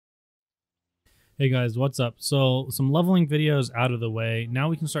Hey guys, what's up? So some leveling videos out of the way. Now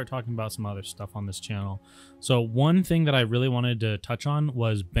we can start talking about some other stuff on this channel. So one thing that I really wanted to touch on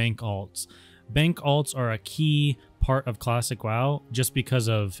was bank alts. Bank alts are a key part of Classic WoW just because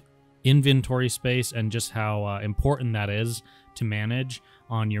of inventory space and just how important that is to manage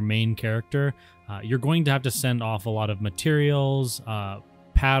on your main character. You're going to have to send off a lot of materials,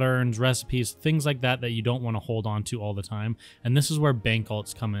 patterns, recipes, things like that that you don't want to hold on to all the time. And this is where bank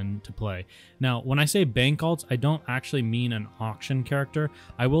alts come into play. Now, when I say bank alts, I don't actually mean an auction character.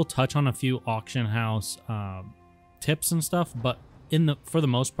 I will touch on a few auction house tips and stuff, but for the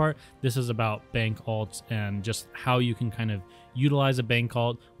most part, this is about bank alts and just how you can kind of utilize a bank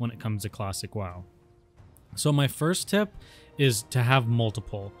alt when it comes to Classic WoW. So my first tip is to have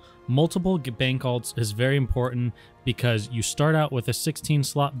multiple bank alts is very important because you start out with a 16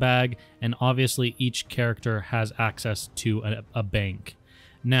 slot bag and obviously each character has access to a bank.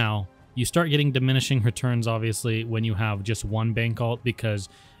 Now you start getting diminishing returns obviously when you have just one bank alt because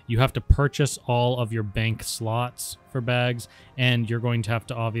you have to purchase all of your bank slots for bags, and you're going to have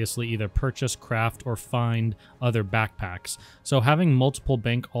to obviously either purchase, craft, or find other backpacks. So having multiple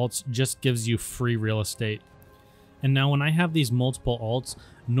bank alts just gives you free real estate. And now when I have these multiple alts,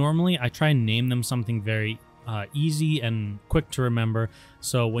 normally I try and name them something very easy and quick to remember.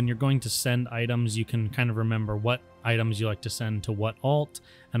 So when you're going to send items, you can kind of remember what items you like to send to what alt.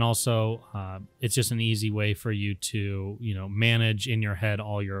 And also it's just an easy way for you to, manage in your head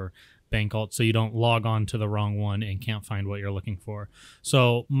all your bank alts so you don't log on to the wrong one and can't find what you're looking for.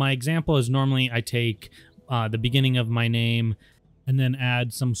 So my example is normally I take the beginning of my name and then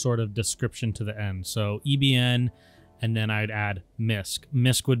add some sort of description to the end. So EBN, and then I'd add Misk.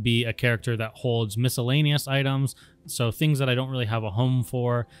 Misk would be a character that holds miscellaneous items, so things that I don't really have a home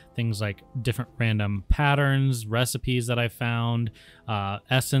for, things like different random patterns, recipes that I found,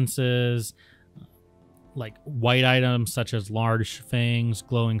 essences, like white items such as large fangs,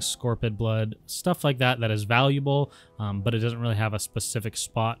 glowing scorpid blood, stuff like that that is valuable, but it doesn't really have a specific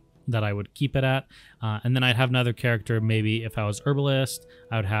spot that I would keep it at. And then I'd have another character, maybe if I was herbalist,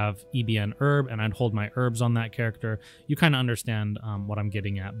 I would have EBN herb and I'd hold my herbs on that character. You kind of understand what I'm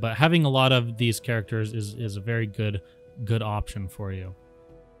getting at, but having a lot of these characters is a very good option for you.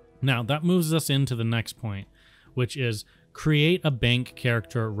 Now that moves us into the next point, which is create a bank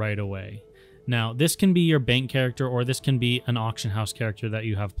character right away. Now this can be your bank character or this can be an auction house character that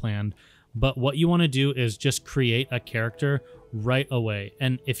you have planned. But what you want to do is just create a character right away.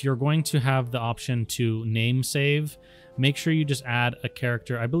 And if you're going to have the option to name save, make sure you just add a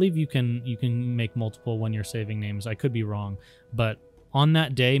character. I believe you can make multiple when you're saving names. I could be wrong, but on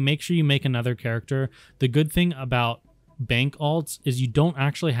that day, make sure you make another character. The good thing about bank alts is you don't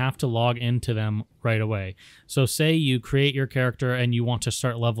actually have to log into them right away. So say you create your character and you want to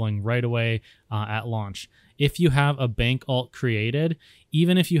start leveling right away at launch. If you have a bank alt created,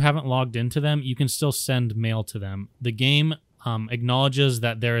 even if you haven't logged into them, you can still send mail to them. The game acknowledges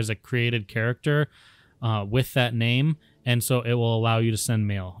that there is a created character with that name, and so it will allow you to send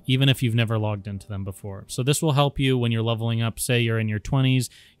mail, even if you've never logged into them before. So this will help you when you're leveling up. Say you're in your 20s,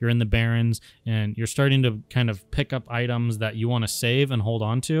 you're in the Barrens, and you're starting to kind of pick up items that you want to save and hold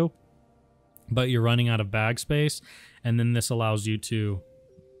on to, but you're running out of bag space, and then this allows you to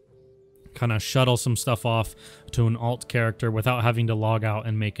kind of shuttle some stuff off to an alt character without having to log out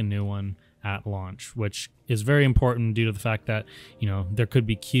and make a new one at launch, which is very important due to the fact that, there could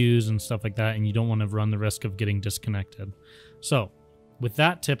be queues and stuff like that, and you don't want to run the risk of getting disconnected. So with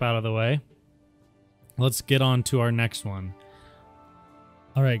that tip out of the way, let's get on to our next one.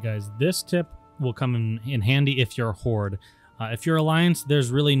 All right, guys, this tip will come in handy if you're a horde. If you're alliance,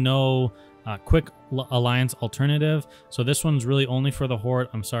 there's really no quick alliance alternative, so this one's really only for the horde.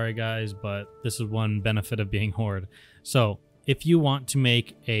 I'm sorry guys, but this is one benefit of being horde. So if you want to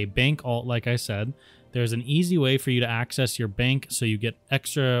make a bank alt, like I said, there's an easy way for you to access your bank so you get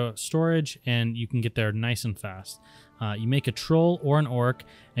extra storage and you can get there nice and fast. You make a troll or an orc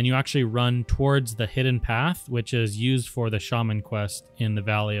and you actually run towards the hidden path, which is used for the shaman quest in the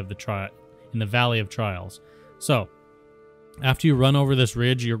Valley of Trials. So after you run over this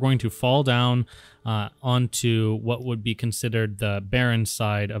ridge, you're going to fall down onto what would be considered the barren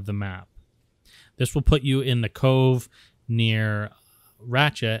side of the map. This will put you in the cove near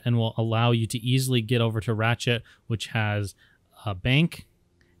Ratchet and will allow you to easily get over to Ratchet, which has a bank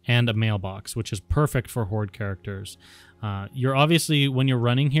and a mailbox, which is perfect for horde characters. You're obviously, when you're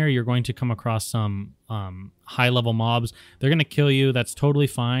running here, you're going to come across some high-level mobs. They're going to kill you. That's totally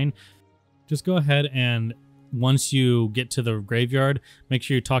fine. Just go ahead and once you get to the graveyard, make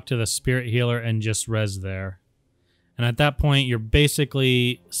sure you talk to the spirit healer and just res there. And at that point, you're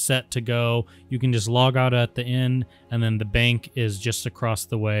basically set to go. You can just log out at the end, and then the bank is just across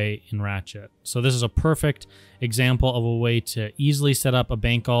the way in Ratchet. So this is a perfect example of a way to easily set up a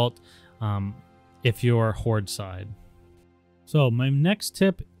bank alt if you're Horde side. So my next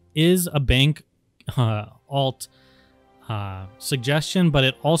tip is a bank alt suggestion, but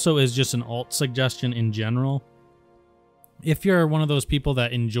it also is just an alt suggestion in general. If you're one of those people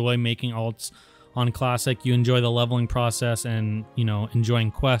that enjoy making alts on Classic, you enjoy the leveling process and, you know, enjoying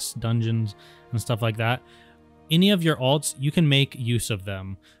quests, dungeons, and stuff like that, any of your alts, you can make use of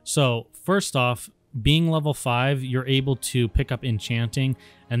them. So first off, being level 5, you're able to pick up enchanting,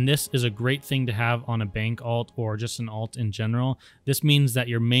 and this is a great thing to have on a bank alt or just an alt in general. This means that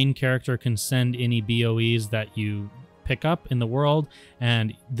your main character can send any BOEs that you pick up in the world,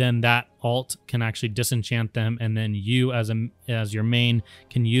 and then that alt can actually disenchant them, and then you as your main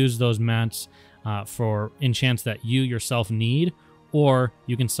can use those mats for enchants that you yourself need, or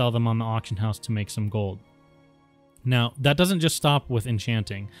you can sell them on the auction house to make some gold. Now, that doesn't just stop with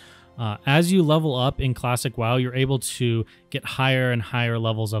enchanting. As you level up in Classic WoW, you're able to get higher and higher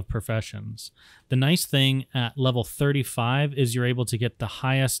levels of professions. The nice thing at level 35 is you're able to get the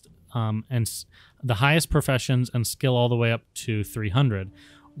highest professions and skill all the way up to 300.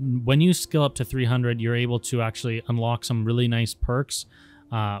 When you skill up to 300, you're able to actually unlock some really nice perks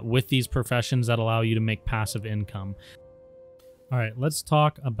with these professions that allow you to make passive income. All right, let's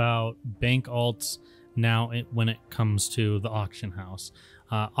talk about bank alts now when it comes to the auction house.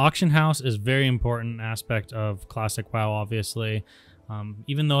 Auction house is a very important aspect of Classic WoW, obviously.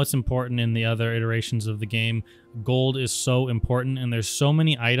 Even though it's important in the other iterations of the game, gold is so important, and there's so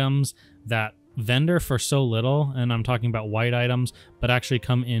many items that vendor for so little, and I'm talking about white items, but actually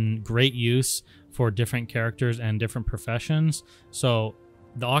come in great use for different characters and different professions. So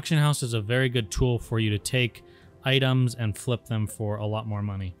the auction house is a very good tool for you to take items and flip them for a lot more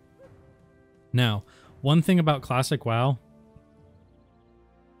money. Now, one thing about Classic WoW,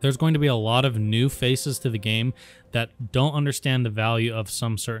 there's going to be a lot of new faces to the game that don't understand the value of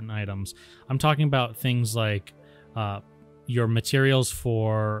some certain items. I'm talking about things like your materials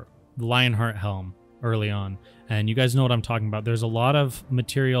for the Lionheart Helm early on. And you guys know what I'm talking about. There's a lot of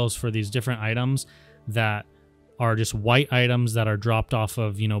materials for these different items that are just white items that are dropped off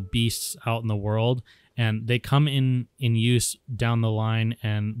of, you know, beasts out in the world. And they come in use down the line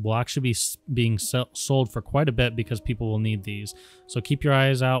and will actually be being sold for quite a bit because people will need these. So keep your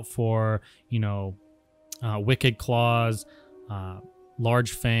eyes out for, you know, Wicked Claws,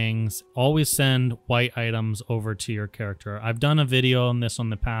 Large Fangs. Always send white items over to your character. I've done a video on this on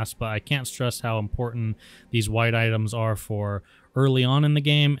the past, but I can't stress how important these white items are for early on in the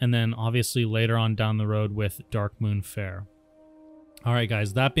game, and then obviously later on down the road with Darkmoon Faire. All right,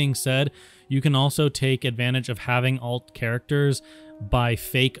 guys, that being said, you can also take advantage of having alt characters by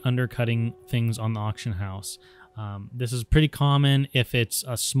fake undercutting things on the auction house. This is pretty common if it's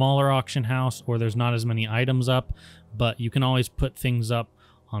a smaller auction house or there's not as many items up, but you can always put things up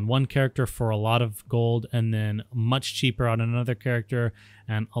on one character for a lot of gold and then much cheaper on another character,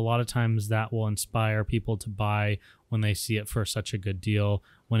 and a lot of times that will inspire people to buy when they see it for such a good deal,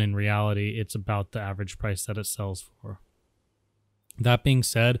 when in reality it's about the average price that it sells for. That being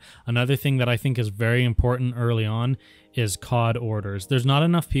said, another thing that I think is very important early on is COD orders. There's not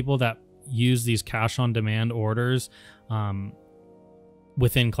enough people that use these cash on demand orders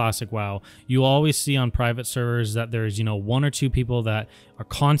within Classic WoW. You always see on private servers that there's, you know, 1 or 2 people that are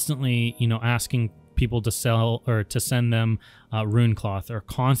constantly, you know, asking people to sell or to send them rune cloth, or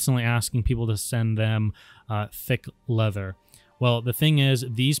constantly asking people to send them thick leather. Well, the thing is,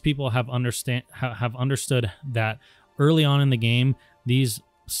 these people have understood that early on in the game, these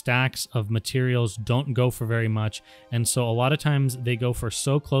stacks of materials don't go for very much, and so a lot of times they go for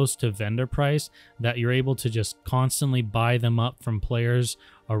so close to vendor price that you're able to just constantly buy them up from players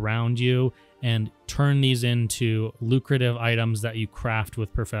around you and turn these into lucrative items that you craft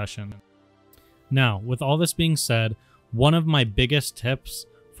with profession. Now, with all this being said, one of my biggest tips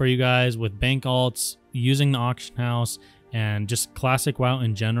for you guys with bank alts, using the auction house, and just Classic WoW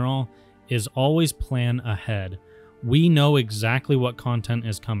in general is always plan ahead. We know exactly what content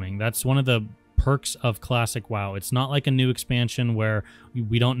is coming. That's one of the perks of Classic WoW. It's not like a new expansion where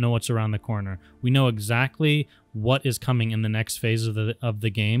we don't know what's around the corner. We know exactly what is coming in the next phase of the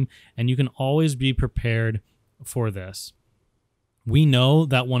game, and you can always be prepared for this. We know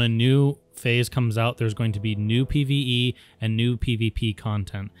that when a new phase comes out, there's going to be new PvE and new PvP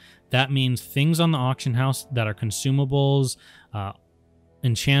content. That means things on the auction house that are consumables,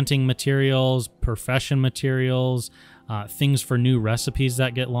 enchanting materials, profession materials, things for new recipes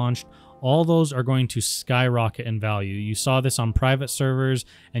that get launched. all those are going to skyrocket in value. You saw this on private servers,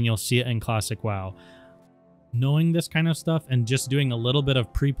 and you'll see it in Classic WoW. Knowing this kind of stuff and just doing a little bit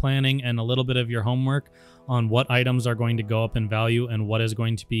of pre-planning and a little bit of your homework on what items are going to go up in value and what is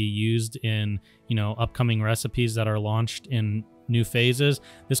going to be used in, you know, upcoming recipes that are launched in new phases,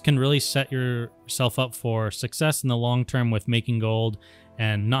 this can really set yourself up for success in the long term with making gold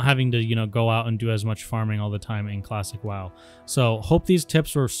and not having to, you know, go out and do as much farming all the time in Classic WoW. So hope these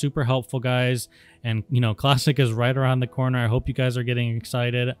tips were super helpful, guys. And, you know, Classic is right around the corner. I hope you guys are getting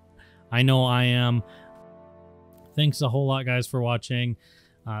excited. I know I am. Thanks a whole lot, guys, for watching.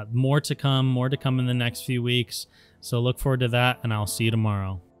 More to come in the next few weeks. So look forward to that, and I'll see you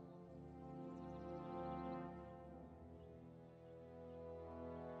tomorrow.